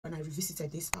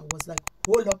revisited this, I was like,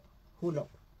 hold up, hold up,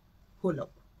 hold up.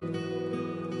 Made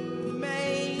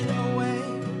a way.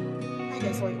 Hi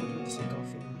guys, how are you doing? This is Phina.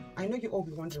 I know you all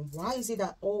be wondering, why is it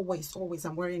that always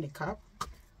I'm wearing a cap?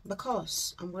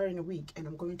 Because I'm wearing a wig and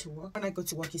I'm going to work. When I go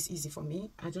to work, it's easy for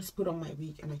me. I just put on my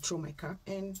wig and I throw my cap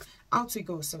and out we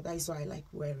go. So that is why I like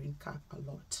wearing cap a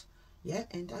lot. Yeah,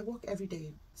 and I work every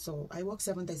day. So I work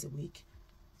 7 days a week.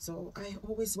 So I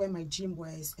always wear my gym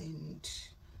wears, and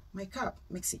my cap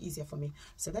makes it easier for me.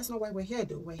 So that's not why we're here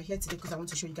though. We're here today because I want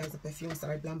to show you guys the perfumes that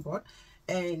I blind bought,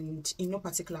 and in no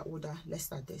particular order. Let's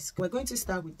start this. We're going to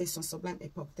start with this one, Sublime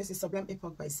Epoch. This is Sublime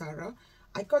Epoch by Zara.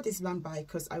 I got this blind buy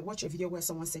because I watched a video where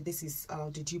someone said this is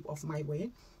the dupe of My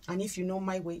Way. And if you know,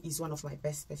 My Way is one of my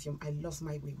best perfume. I love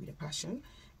My Way with a passion.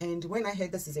 And when I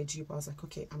heard this is a dupe, I was like,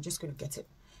 okay, I'm just going to get it.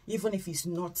 Even if it's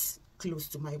not close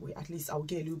to My Way, at least I'll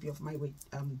get a little bit of My Way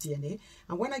DNA.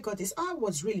 And when I got this, I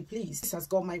was really pleased. This has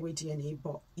got My Way DNA,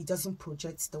 but it doesn't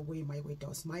project the way My Way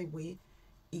does. My Way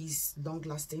is long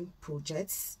lasting,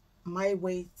 projects. My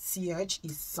Way sillage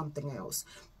is something else,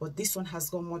 but this one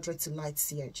has got moderate to light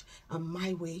sillage, and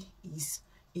My Way is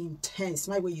intense.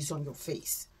 My Way is on your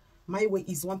face. My Way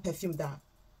is one perfume that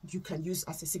you can use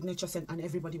as a signature scent, and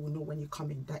everybody will know when you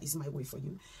come in that is My Way for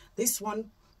you. This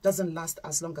one doesn't last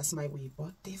as long as My Way,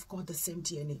 but they've got the same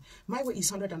DNA. My Way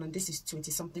is 100 and this is 20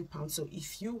 something pounds. So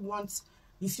if you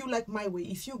like My Way,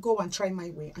 if you go and try My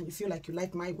Way and you feel like you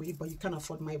like My Way but you can't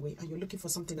afford My Way and you're looking for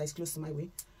something that is close to My Way,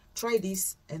 try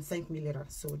this and thank me later.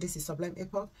 So this is Sublime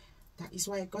Epoch. That is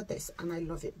why I got this and I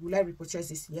love it. Will I repurchase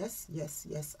this? Yes, yes,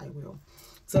 yes, I will.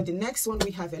 So the next one we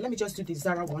have here, let me just do the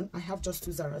Zara one. I have just 2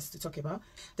 Zaras to talk about.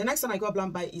 The next one I got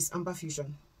blind by is Amber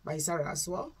Fusion by Zara as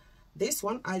well. This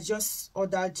one I just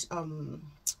ordered,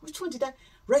 which one did I?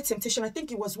 Red Temptation. I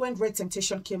think it was when Red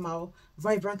Temptation came out.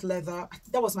 Vibrant leather.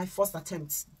 That was my first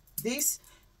attempt. This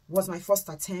was my first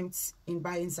attempt in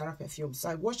buying Zara perfume. So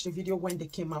I watched the video when they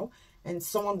came out and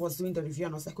someone was doing the review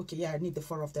and I was like, okay, yeah, I need the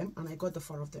 4 of them. And I got the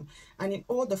 4 of them. And in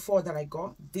all the 4 that I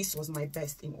got, this was my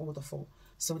best in all the 4.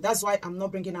 So that's why I'm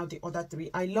not bringing out the other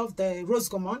 3. I love the Rose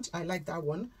Gourmand. I like that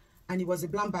one. And it was a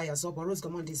blind buy as well, but Rose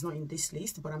Gourmand is not in this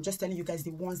list. But I'm just telling you guys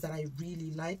the ones that I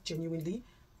really like, genuinely.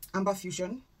 Amber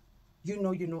Fusion, you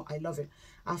know, I love it.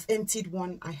 I've emptied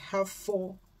one. I have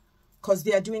 4 because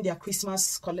they are doing their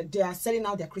Christmas, they are selling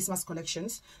out their Christmas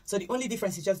collections. So the only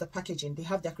difference is just the packaging. They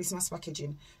have their Christmas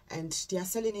packaging and they are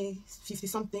selling it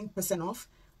 50-something% off.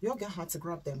 You'll get hard to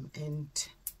grab them. And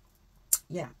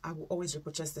yeah, I will always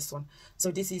repurchase this one.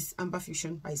 So this is Amber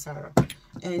Fusion by Zara.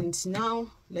 And now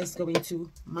let's go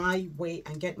into My Way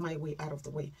and get My Way out of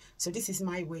the way. So this is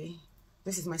My Way.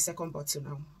 This is my second bottle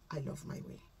now. I love My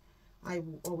Way. I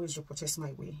will always repurchase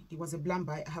My Way. It was a blind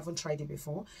buy. I haven't tried it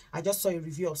before. I just saw a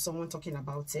review of someone talking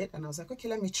about it and I was like, okay,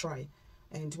 let me try.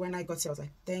 And when I got it, I was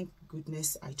like, thank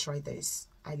goodness I tried this.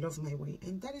 I love My Way.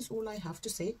 And that is all I have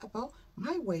to say about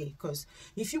My Way. Because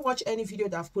if you watch any video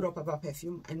that I've put up about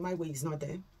perfume and My Way is not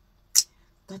there,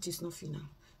 that is not Phina.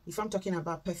 If I'm talking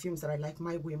about perfumes that I like,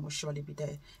 My Way must surely be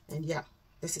there. And yeah,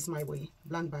 this is My Way.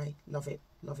 Blind buy. Love it.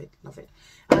 Love it. Love it.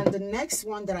 And the next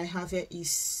one that I have here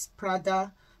is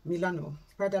Prada Milano.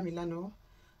 Prada Milano.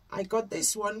 I got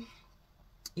this one.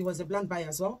 It was a blind buy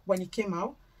as well. When it came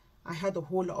out, I had a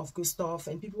whole lot of good stuff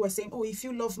and people were saying, oh, if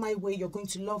you love My Way, you're going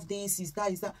to love this, is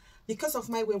that. Because of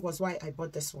My Way was why I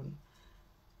bought this one.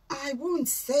 I won't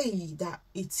say that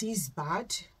it is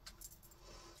bad.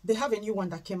 They have a new one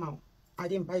that came out. I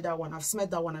didn't buy that one. I've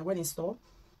smelled that one. I went in store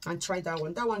and tried that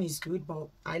one. That one is good, but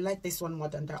I like this one more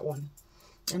than that one.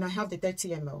 And I have the 30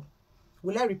 ml.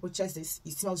 Will I repurchase this?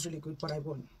 It smells really good, but I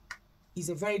won't. It's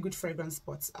a very good fragrance,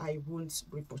 but I won't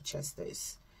repurchase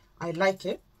this. I like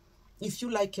it. If you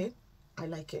like it, I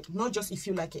like it. Not just if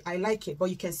you like it, I like it. But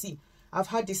you can see, I've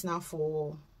had this now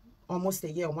for almost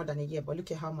a year or more than a year. But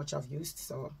look at how much I've used.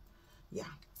 So, yeah.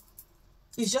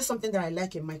 It's just something that I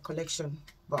like in my collection.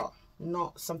 But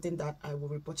not something that I will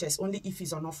repurchase. Only if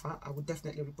it's on offer, I will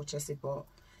definitely repurchase it. But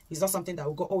it's not something that I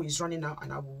will go, oh, it's running out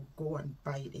and I will go and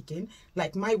buy it again.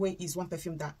 Like My Way is one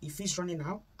perfume that if it's running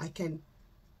out, I can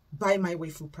buy My Way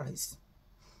full price.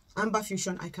 Amber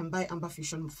Fusion, I can buy Amber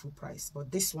Fusion full price. But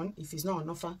this one, if it's not on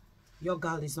offer, your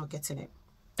girl is not getting it.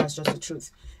 That's just the truth.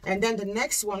 And then the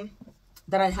next one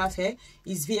that I have here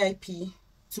is VIP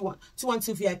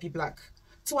 212 VIP Black.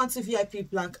 212 VIP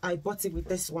Black, I bought it with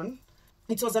this one.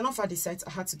 it was an offer the set.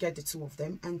 I had to get the 2 of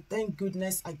them, and thank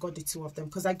goodness I got the 2 of them,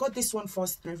 because I got this one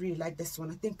first and I really like this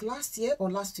one. I think last year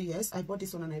or last 2 years I bought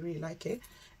this one and I really like it,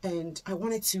 and I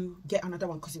wanted to get another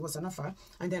one because it was an offer.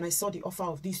 And then I saw the offer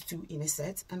of these 2 in a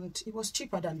set, and it was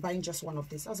cheaper than buying just one of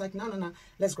this. I was like, no,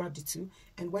 let's grab the 2.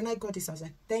 And when I got this, I was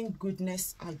like, thank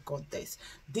goodness I got this.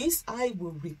 This I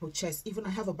will repurchase. Even I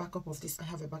have a backup of this, I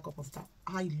have a backup of that.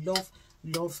 I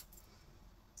love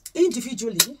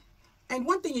individually. And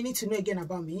one thing you need to know again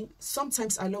about me,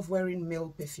 sometimes I love wearing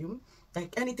male perfume.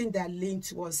 Like anything that leans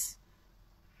towards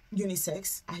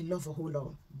unisex, I love a whole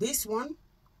lot. This one,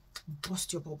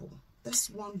 bust your bubble. This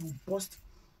one will bust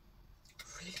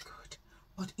really good.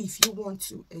 But if you want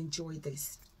to enjoy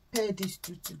this, pair these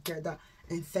 2 together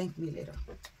and thank me later.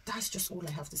 That's just all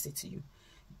I have to say to you.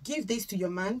 Give this to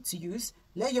your man to use.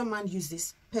 Let your man use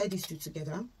this. Pair these 2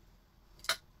 together.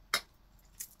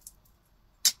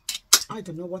 I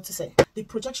don't know what to say. The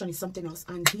projection is something else,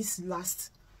 and this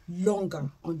lasts longer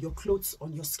on your clothes,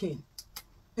 on your skin.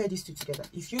 Pair these 2 together.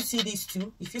 If you see these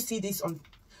 2, if you see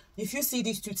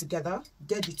these 2 together,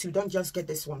 get the 2. Don't just get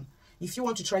this one. If you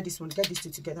want to try this one, get these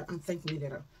 2 together and thank me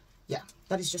later. Yeah,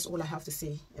 that is just all I have to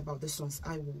say about this ones.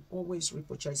 I will always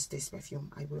repurchase this perfume.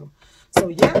 I will. So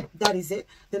yeah, that is it.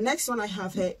 The next one I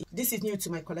have here, this is new to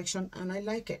my collection and I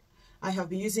like it. I have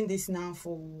been using this now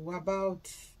for about,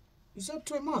 it's up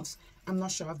to a month. I'm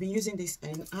not sure. I've been using this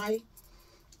and I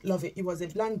love it. It was a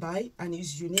blind buy and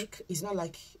it's unique. It's not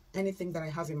like anything that I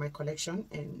have in my collection,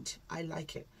 and I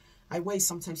like it. I wear it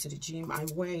sometimes to the gym. I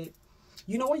wear it,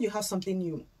 you know, when you have something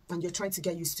new and you're trying to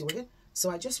get used to it.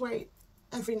 So I just wear it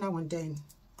every now and then,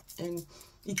 and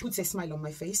it puts a smile on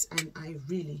my face, and I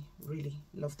really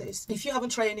love this. If you haven't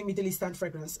tried any Middle Eastern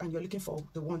fragrance and you're looking for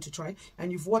the one to try,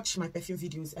 and you've watched my perfume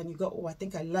videos and you go, oh, I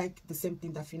think I like the same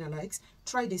thing that Phina likes,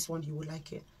 try this one. You will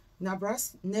like it.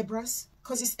 Nebras,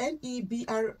 because it's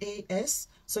Nebras,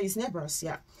 so it's Nebras,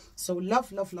 yeah. So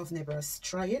love Nebras.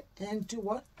 Try it and do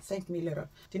what? Thank me later.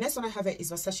 The next one I have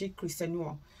is Versace Christian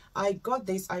Noir. I got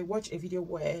this. I watched a video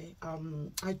where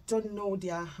I don't know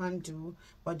their handle,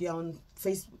 but they're on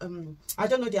Facebook. I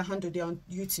don't know their handle. They're on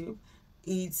YouTube.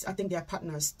 I think they're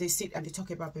partners. They sit and they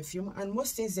talk about perfume, and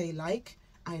most things they like,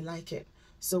 I like it.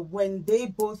 So when they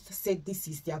both said this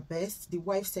is their best, the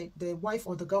wife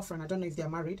or the girlfriend, I don't know if they're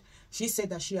married, she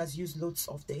said that she has used loads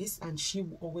of this and she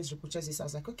will always repurchase this. I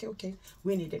was like, okay,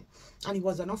 we need it. And it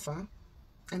was an offer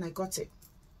and I got it.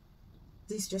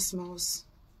 This just smells.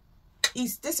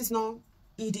 This is not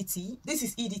EDT. This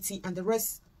is EDT, and the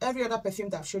rest, every other perfume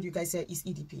that I've showed you guys here is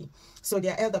EDP. So they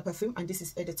are elder perfume, and this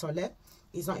is Eau de Toilette.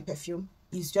 It's not a perfume.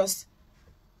 It's just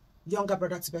younger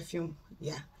brother to perfume.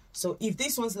 Yeah. So if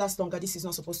these ones last longer, this is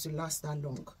not supposed to last that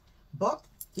long. But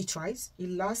it tries. It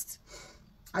lasts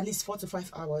at least 4 to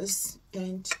 5 hours.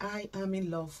 And I am in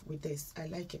love with this. I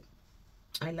like it.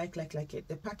 I like it.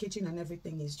 The packaging and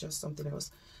everything is just something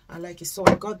else. I like it. So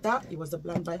I got that. It was a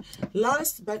blind buy.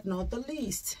 Last but not the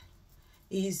least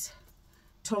is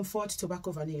Tom Ford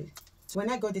Tobacco Vanille. When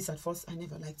I got this at first, I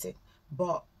never liked it.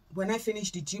 But when I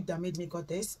finished the dupe that made me got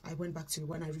this, I went back to it.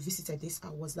 When I revisited this, I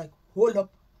was like, hold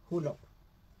up.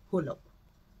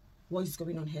 What is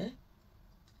going on here?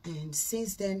 And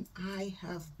since then, I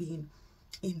have been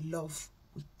in love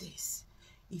with this.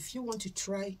 If you want to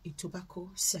try a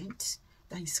tobacco scent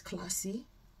that is classy,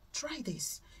 try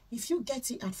this. If you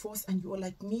get it at first and you're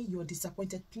like me, you're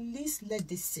disappointed, please let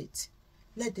this sit.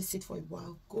 Let this sit for a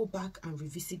while. Go back and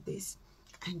revisit this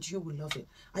and you will love it.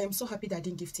 I am so happy that I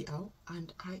didn't gift it out,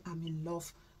 and I am in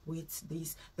love with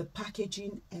this. The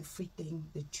packaging, everything,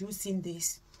 the juice in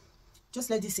this. Just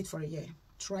let this sit for a year.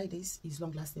 Try this. It's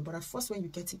long lasting. But at first when you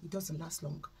get it, it doesn't last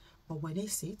long. But when it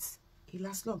sits, it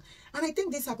lasts long. And I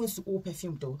think this happens to all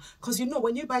perfume though. Because you know,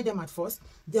 when you buy them at first,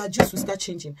 their juice will start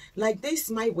changing. Like this,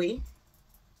 my way.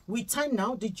 With time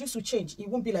now, the juice will change. It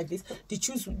won't be like this. The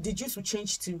juice will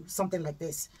change to something like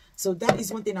this. So that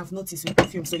is one thing I've noticed with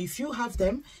perfume. So if you have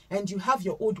them and you have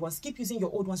your old ones, keep using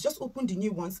your old ones. Just open the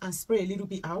new ones and spray a little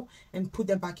bit out and put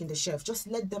them back in the shelf. Just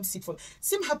let them sit for.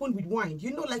 Same happened with wine.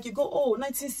 You know, like you go, oh,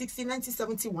 1960,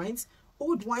 1970 wines.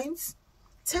 Old wines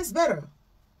taste better.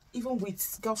 Even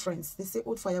with girlfriends, they say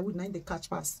old firewood, now they catch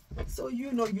pass. So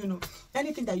you know,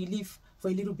 anything that you leave for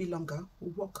a little bit longer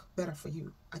will work better for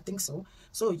you. I think so.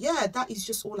 So yeah, that is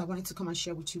just all I wanted to come and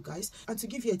share with you guys. And to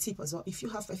give you a tip as well, if you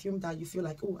have perfume that you feel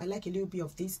like, oh, I like a little bit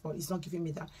of this, but it's not giving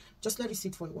me that, just let it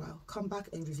sit for a while. Come back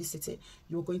and revisit it.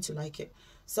 You're going to like it.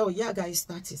 So yeah, guys,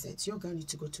 that is it. You're going to need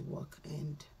to go to work,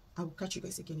 and I will catch you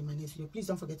guys again in my next video. Please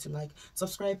don't forget to like,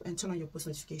 subscribe, and turn on your post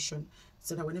notification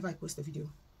so that whenever I post a video,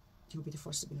 you'll be the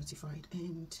first to be notified.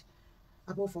 And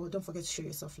above all, don't forget to show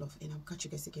yourself love, and I'll catch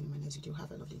you guys again in my next video.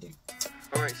 Have a lovely day.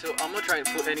 Alright, so I'm not trying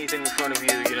to put anything in front of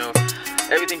you, you know.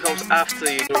 Everything comes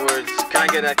after you. In other words, can I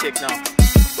get that cake now?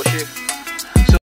 But you